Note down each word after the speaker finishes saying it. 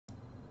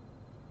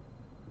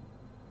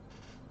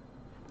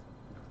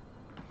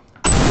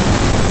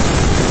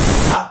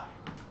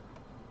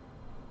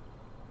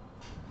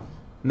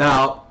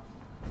Now,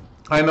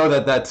 I know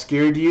that that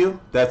scared you.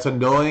 That's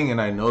annoying,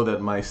 and I know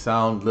that my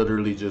sound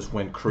literally just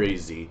went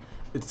crazy.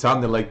 It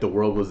sounded like the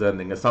world was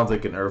ending. It sounds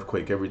like an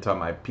earthquake every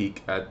time I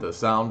peek at the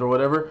sound or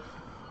whatever.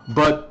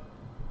 But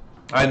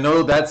I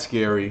know that's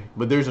scary.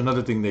 But there's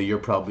another thing that you're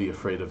probably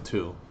afraid of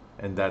too,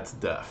 and that's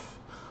death.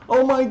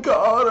 Oh my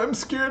God, I'm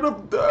scared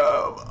of death.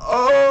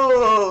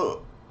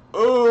 Oh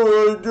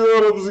my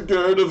God, I'm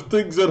scared of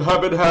things that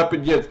haven't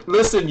happened yet.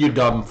 Listen, you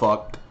dumb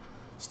fuck.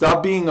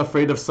 Stop being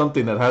afraid of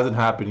something that hasn't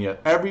happened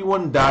yet.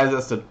 Everyone dies.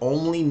 That's the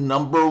only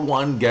number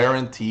one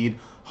guaranteed,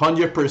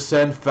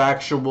 100%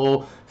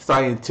 factual,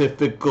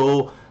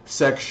 scientifical,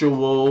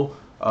 sexual,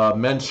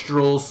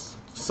 menstrual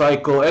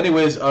cycle.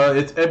 Anyways,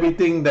 it's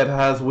everything that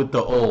has with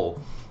the ol.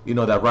 You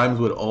know, that rhymes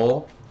with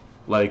ol.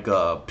 Like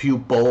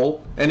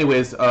pupil.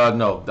 Anyways,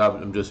 no,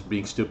 I'm just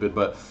being stupid.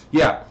 But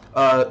yeah,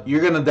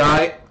 you're going to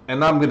die,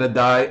 and I'm going to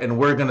die, and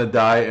we're going to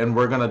die, and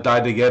we're going to die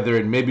together,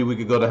 and maybe we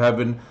could go to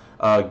heaven.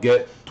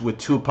 Get with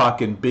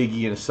Tupac and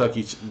Biggie and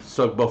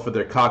suck both of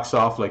their cocks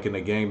off like in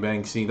a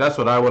gangbang scene. That's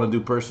what I want to do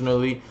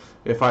personally.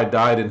 If I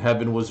died and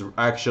heaven was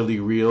actually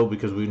real,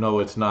 because we know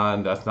it's not,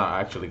 and that's not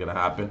actually gonna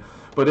happen.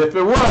 But if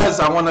it was,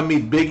 I want to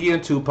meet Biggie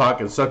and Tupac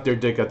and suck their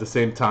dick at the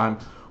same time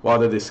while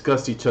they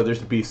discuss each other's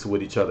beefs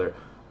with each other.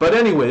 But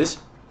anyways,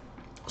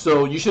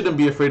 so you shouldn't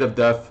be afraid of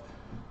death.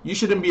 You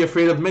shouldn't be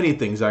afraid of many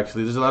things,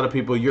 actually. There's a lot of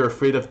people, you're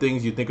afraid of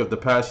things. You think of the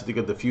past, you think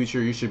of the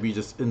future. You should be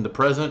just in the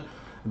present.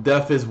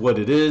 Death is what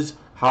it is.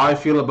 How I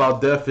feel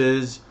about death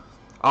is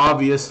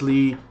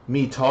obviously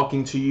me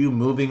talking to you,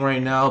 moving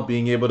right now,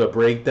 being able to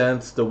break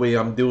dance the way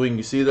I'm doing.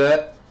 You see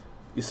that?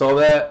 You saw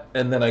that?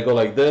 And then I go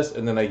like this,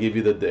 and then I give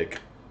you the dick.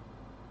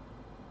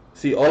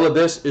 See, all of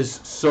this is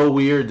so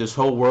weird. This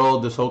whole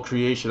world, this whole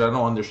creation, I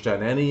don't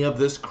understand any of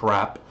this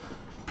crap.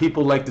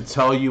 People like to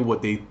tell you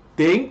what they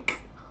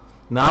think,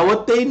 not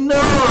what they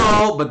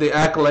know, but they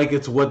act like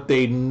it's what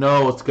they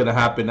know it's going to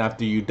happen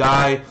after you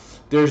die.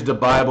 There's the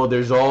Bible.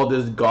 There's all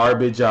this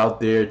garbage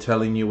out there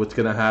telling you what's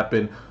going to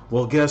happen.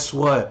 Well, guess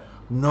what?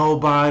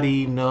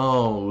 Nobody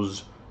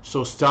knows.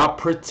 So stop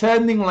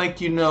pretending like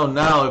you know.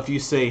 Now, if you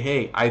say,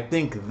 hey, I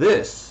think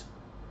this,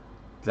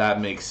 that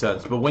makes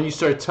sense. But when you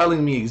start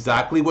telling me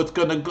exactly what's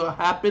going to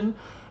happen,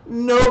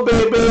 no,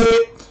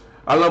 baby.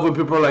 I love when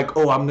people are like,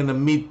 oh, I'm going to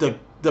meet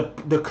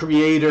the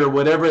creator,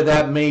 whatever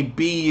that may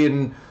be,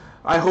 and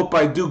I hope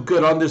I do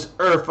good on this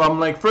earth. I'm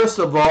like, first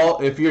of all,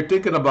 if you're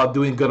thinking about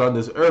doing good on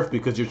this earth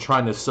because you're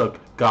trying to suck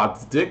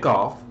God's dick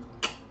off,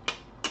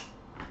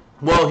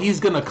 well, he's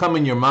going to come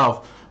in your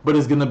mouth, but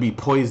it's going to be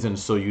poisoned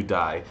so you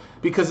die.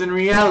 Because in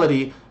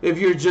reality, if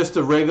you're just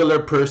a regular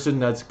person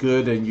that's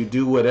good and you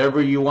do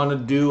whatever you want to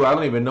do, I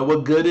don't even know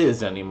what good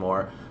is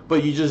anymore,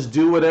 but you just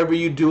do whatever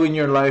you do in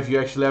your life, you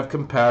actually have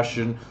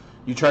compassion,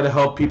 you try to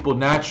help people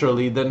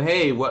naturally, then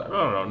hey, what,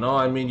 I don't know.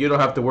 I mean, you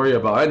don't have to worry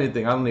about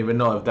anything. I don't even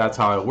know if that's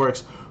how it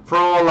works. For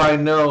all I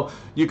know,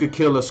 you could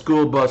kill a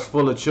school bus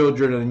full of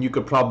children and you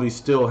could probably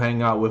still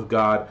hang out with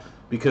God,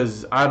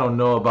 because I don't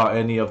know about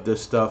any of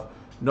this stuff.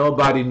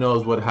 Nobody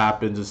knows what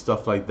happens and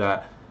stuff like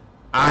that.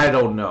 I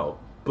don't know.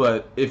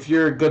 But if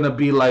you're going to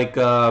be like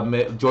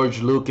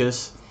George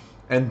Lucas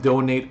and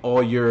donate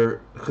all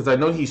your, because I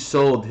know he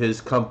sold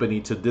his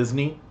company to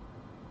Disney,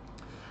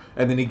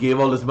 and then he gave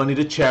all his money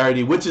to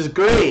charity, which is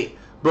great.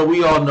 But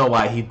we all know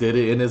why he did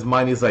it. In his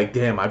mind, he's like,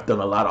 damn, I've done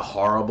a lot of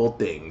horrible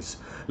things.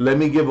 Let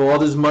me give all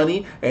this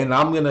money, and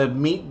I'm going to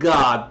meet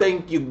God.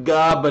 Thank you,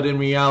 God. But in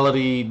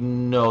reality,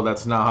 no,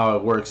 that's not how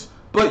it works.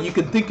 But you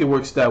can think it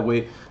works that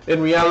way.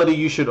 In reality,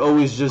 you should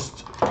always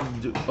just...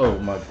 Oh,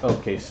 my...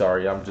 Okay,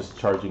 sorry. I'm just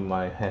charging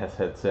my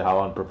headset. How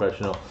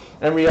unprofessional.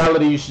 In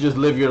reality, you should just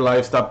live your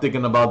life. Stop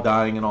thinking about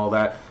dying and all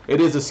that.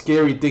 It is a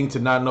scary thing to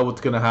not know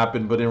what's going to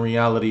happen. But in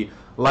reality,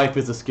 life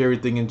is a scary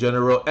thing in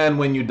general. And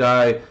when you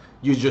die,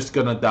 you're just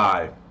going to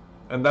die.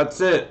 And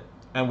that's it.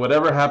 And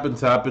whatever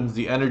happens, happens.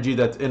 The energy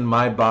that's in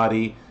my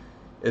body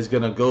is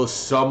going to go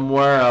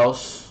somewhere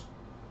else.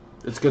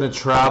 It's going to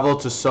travel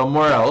to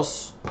somewhere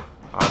else.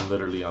 I'm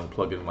literally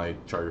unplugging my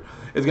charger.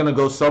 It's going to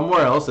go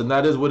somewhere else, and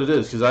that is what it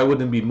is, because I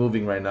wouldn't be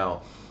moving right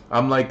now.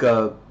 I'm like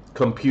a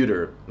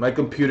computer. My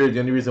computer, the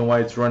only reason why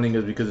it's running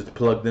is because it's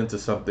plugged into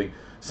something.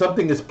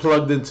 Something is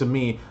plugged into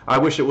me. I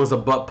wish it was a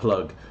butt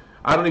plug.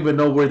 I don't even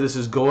know where this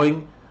is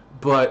going,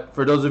 but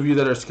for those of you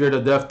that are scared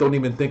of death, don't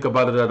even think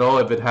about it at all.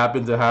 If it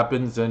happens, it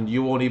happens, and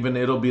you won't even,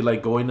 it'll be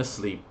like going to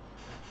sleep.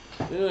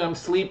 I'm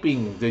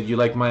sleeping. Did you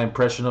like my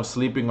impression of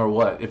sleeping or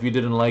what? If you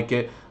didn't like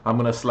it, I'm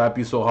going to slap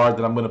you so hard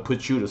that I'm going to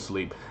put you to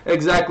sleep.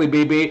 Exactly,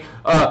 baby.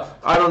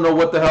 I don't know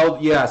what the hell.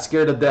 Yeah,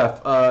 scared of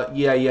death.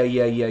 Yeah.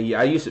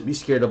 I used to be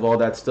scared of all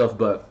that stuff,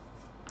 but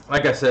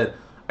like I said.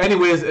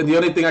 Anyways, and the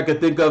only thing I could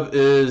think of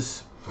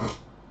is,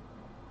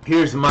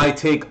 here's my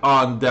take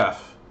on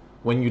death.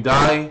 When you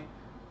die,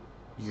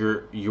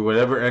 your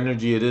whatever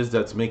energy it is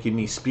that's making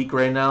me speak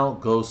right now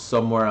goes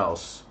somewhere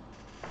else.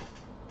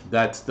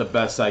 That's the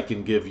best I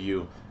can give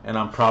you, and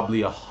I'm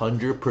probably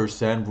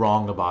 100%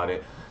 wrong about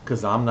it,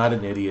 because I'm not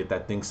an idiot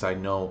that thinks I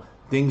know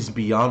things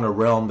beyond a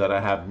realm that I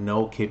have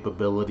no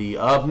capability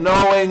of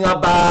knowing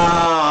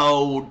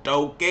about.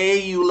 Okay,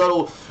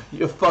 you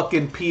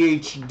fucking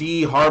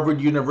PhD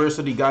Harvard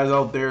University guys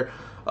out there,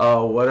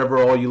 whatever,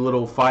 all you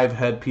little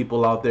 5-head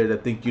people out there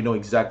that think you know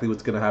exactly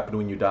what's gonna happen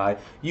when you die.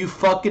 You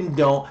fucking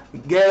don't.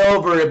 Get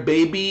over it,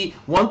 baby.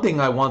 One thing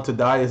I want to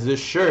die is this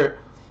shirt.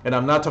 And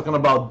I'm not talking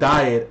about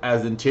dye it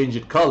as in change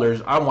it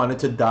colors. I want it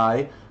to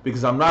die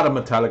because I'm not a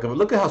Metallica.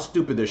 Look at how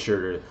stupid this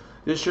shirt is.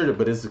 This shirt,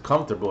 but it's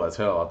comfortable as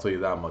hell. I'll tell you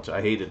that much.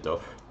 I hate it though.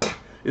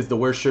 It's the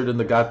worst shirt in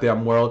the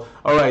goddamn world.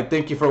 Alright,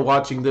 thank you for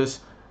watching this.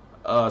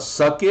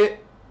 Suck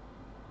it.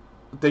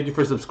 Thank you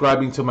for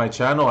subscribing to my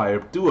channel. I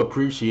do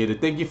appreciate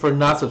it. Thank you for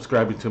not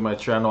subscribing to my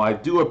channel. I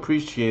do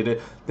appreciate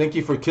it. Thank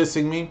you for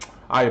kissing me.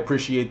 I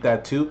appreciate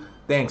that too.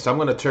 Thanks. I'm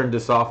going to turn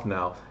this off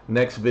now.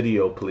 Next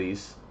video,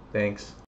 please. Thanks.